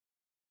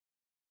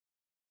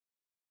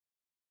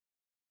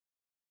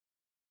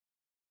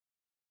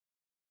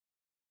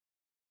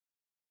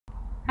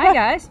Hi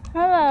guys,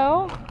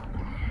 Hello.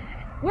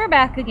 we're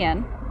back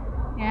again.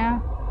 Yeah.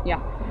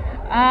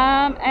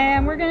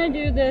 And we're gonna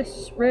do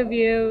this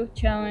review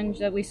challenge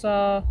that we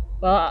saw,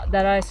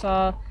 that I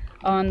saw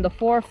on the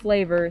 4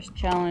 flavors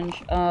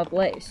challenge of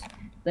Lay's,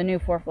 the new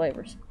 4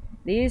 flavors.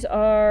 These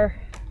are,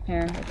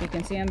 here, if you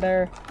can see them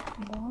better.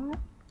 What?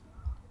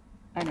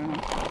 I don't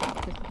know.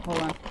 Just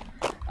hold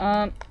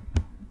on.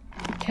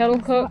 Kettle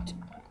cooked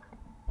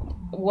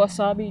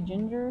wasabi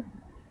ginger.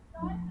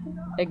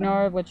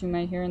 Ignore what you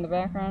may hear in the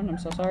background. I'm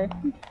so sorry,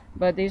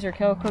 but these are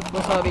kettle cooked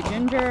wasabi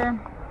ginger.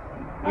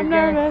 I'm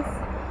nervous.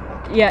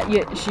 Yeah,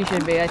 she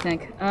should be, I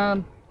think.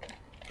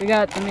 We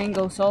got the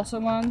mango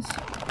salsa ones.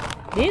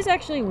 These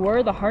actually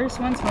were the hardest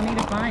ones for me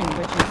to find,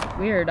 which is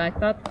weird. I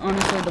thought,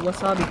 honestly, the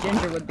wasabi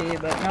ginger would be,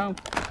 but no.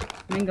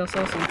 Mango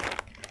salsa.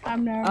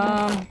 I'm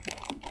nervous.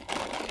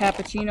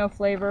 Cappuccino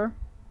flavor.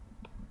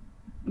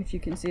 If you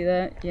can see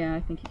that. Yeah, I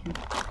think you can.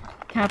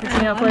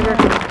 Cappuccino flavor.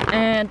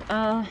 And,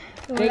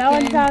 bacon, that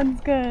one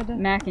sounds good.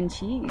 mac and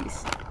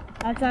cheese.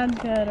 That sounds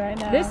good right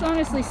now. This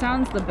honestly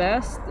sounds the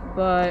best,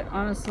 but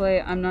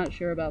honestly, I'm not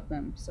sure about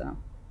them, so.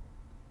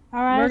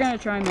 Alright. We're gonna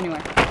try them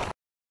anyway.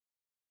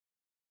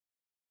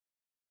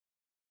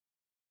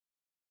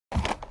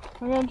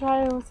 We're gonna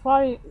try the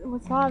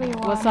wasabi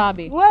one.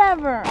 Wasabi.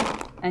 Whatever.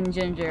 And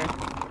ginger.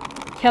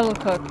 Kettle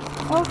cooked.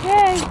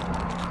 Okay.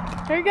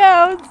 Here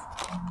goes.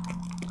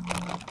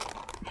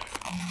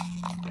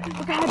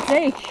 For God's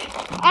sake.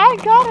 I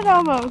got it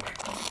almost.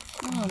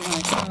 Oh my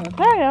god.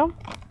 There you go.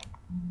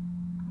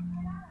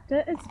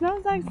 It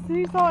smells like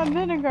sea salt and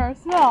vinegar.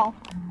 Smell.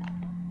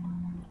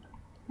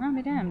 I'll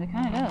be damned, it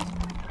kinda does.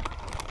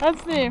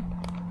 Let's see.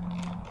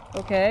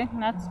 Okay,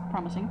 that's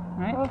promising,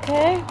 right?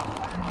 Okay.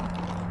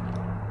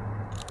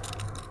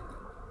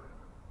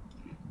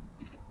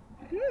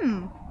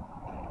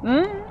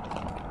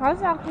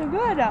 That's actually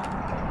good.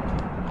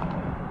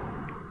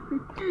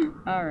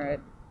 Alright.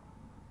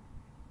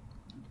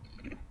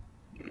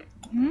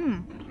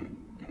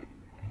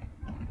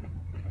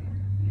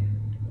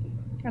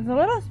 It's a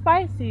little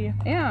spicy.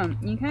 Yeah,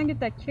 you kinda get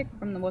that kick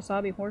from the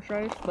wasabi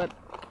horseradish, but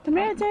To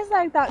me, it tastes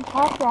like that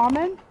top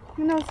ramen,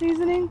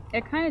 seasoning.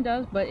 it kinda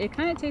does, but it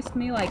kinda tastes to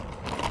me like...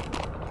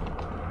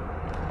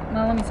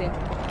 No, let me see.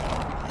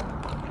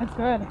 It's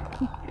good.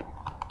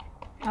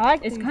 I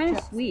like It's these kinda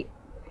chips. sweet.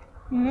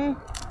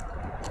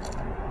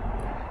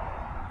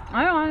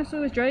 I honestly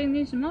was dreading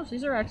these the most.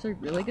 These are actually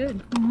really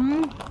good.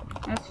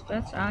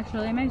 That's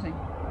actually amazing.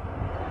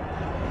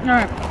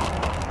 Alright.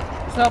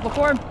 So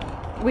before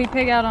we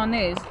pig out on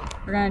these,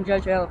 we're gonna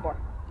judge the other 4.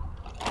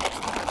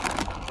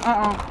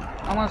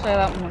 I want to say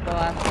that one for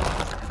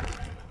last.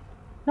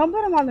 Don't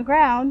put them on the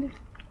ground.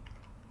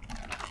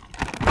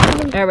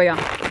 There we go.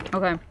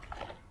 Okay.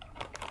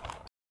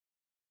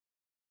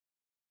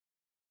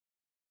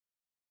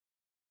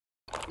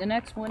 The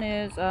next one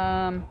is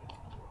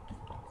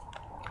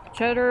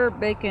cheddar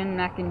bacon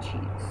mac and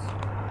cheese.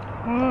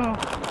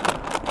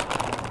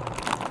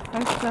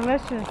 That's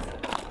delicious.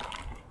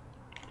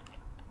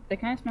 They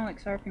kind of smell like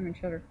sour cream and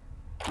cheddar,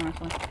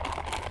 honestly.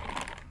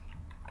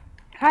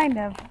 Kind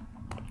of.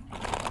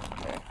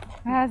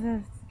 It has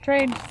a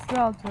strange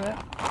smell to it.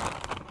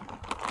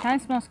 Kind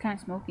of smells kind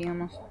of smoky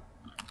almost.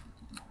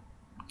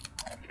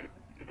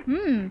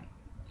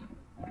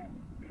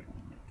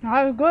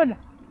 That was good.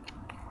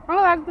 I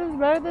like this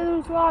better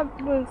than the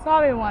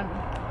wasabi one.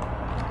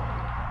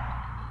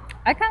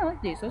 I kind of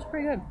like these. Those are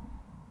pretty good.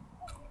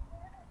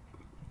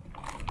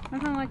 I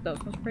kind of like those.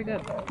 Those are pretty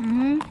good.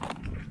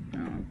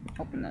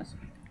 Open this.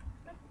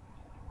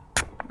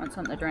 Want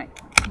something to drink.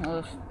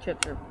 Oh, those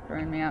chips are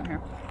throwing me out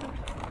here.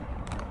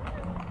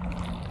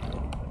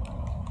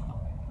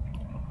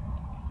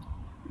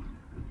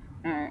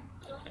 Alright.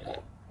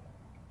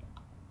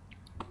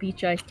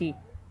 Peach iced tea.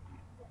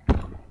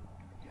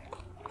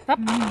 Stop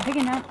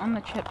picking out on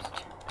the chips.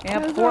 We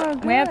have Those are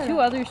we have good. 2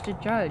 others to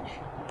judge.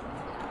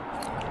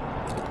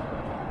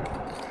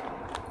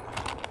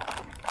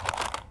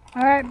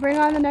 Alright, bring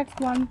on the next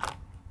one.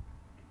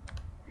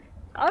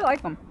 I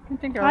like them. I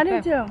think they're I okay.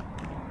 do too.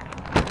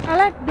 I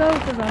like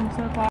both of them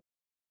so far.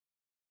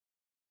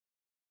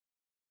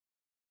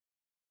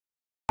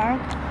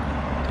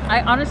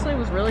 I honestly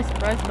was really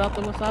surprised about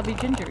the wasabi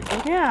ginger.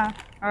 Those Yeah.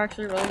 are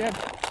actually really good.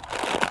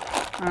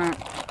 Alright.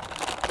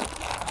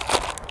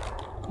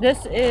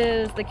 This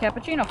is the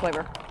cappuccino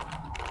flavor.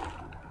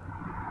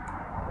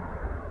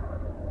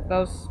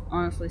 Those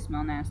honestly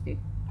smell nasty.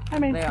 I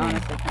mean, They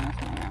honestly kind of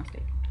smell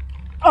nasty.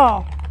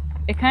 oh,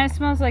 It kind of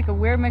smells like a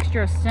weird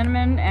mixture of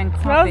cinnamon and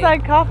coffee. smells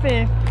like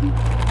coffee.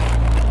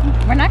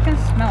 We're not gonna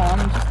smell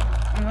them. Just,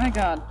 oh my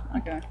god.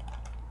 Okay.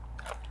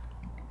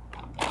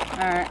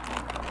 Alright.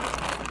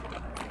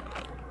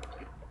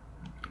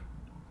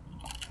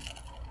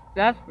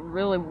 That's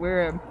really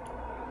weird.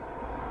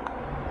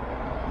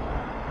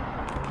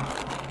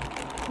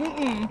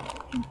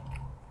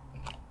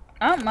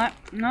 I don't mind.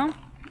 No.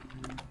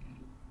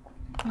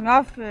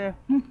 Coffee.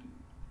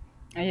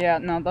 Yeah,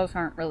 no, those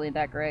aren't really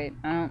that great.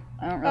 I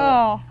don't really.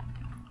 Oh.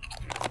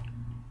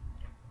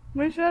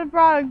 We should have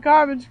brought a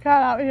garbage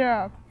can out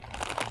here.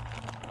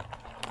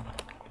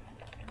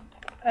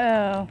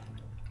 Oh.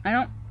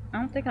 I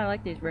don't think I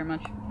like these very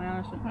much. I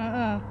honestly.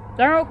 Uh-uh.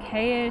 They're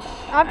okay-ish.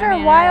 After I a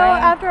mean, while, in a way.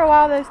 after a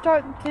while, they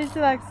start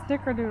tasting like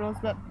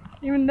snickerdoodles, but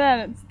even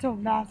then, it's still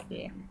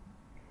nasty.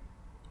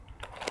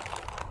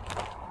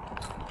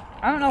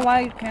 I don't know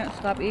why you can't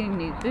stop eating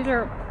these.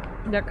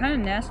 They're kind of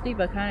nasty,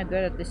 but kind of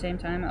good at the same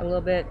time, a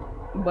little bit.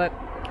 But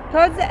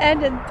Towards the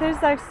end, it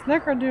tastes like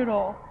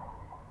snickerdoodle.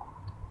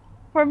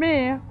 For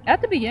me,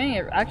 at the beginning,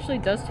 it actually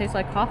does taste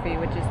like coffee,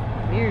 which is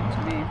weird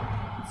to me.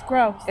 it's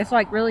gross. It's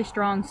like really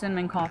strong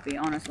cinnamon coffee,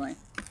 honestly.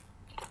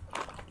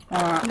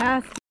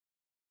 Nasty.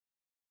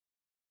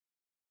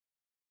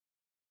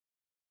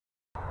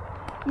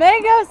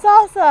 Mango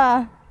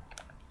salsa.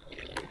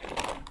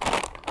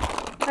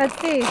 Let's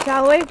see,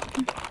 shall we?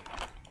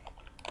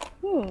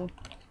 Ooh.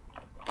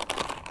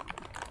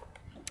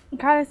 It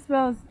kind of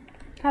smells,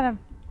 I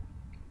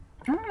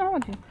don't know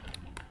what to.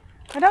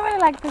 I don't really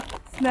like the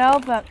smell,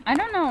 but I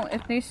don't know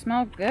if they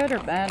smell good or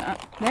bad.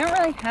 They don't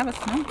really have a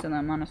smell to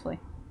them, honestly.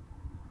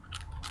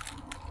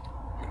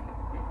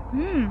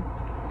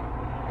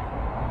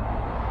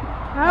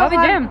 I'll be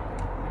damned.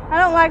 I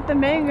don't like the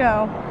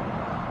mango.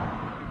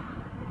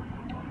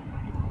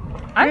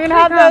 I You can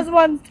have actually those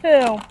ones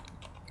too.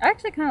 I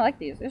actually kind of like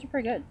these. These are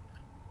pretty good.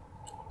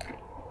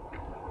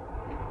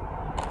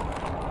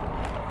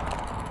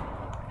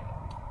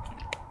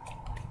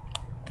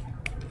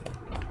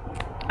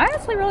 I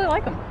honestly really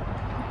like them.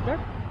 They're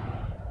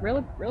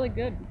really, really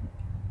good.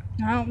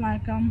 I don't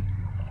like them.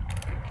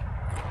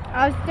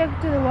 I'll stick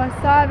to the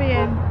wasabi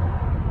and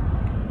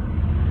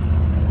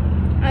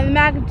the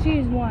mac and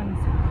cheese ones.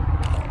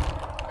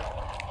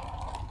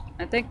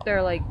 I think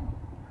they're like.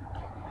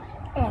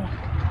 Oh.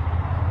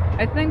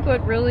 I think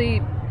what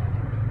really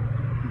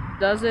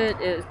does it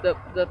is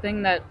the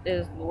thing that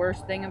is the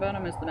worst thing about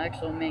them is the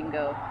actual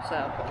mango. So,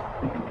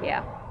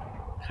 yeah.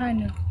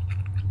 Kind of.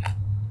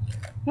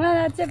 Well,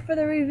 that's it for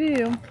the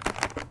review.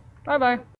 Bye bye.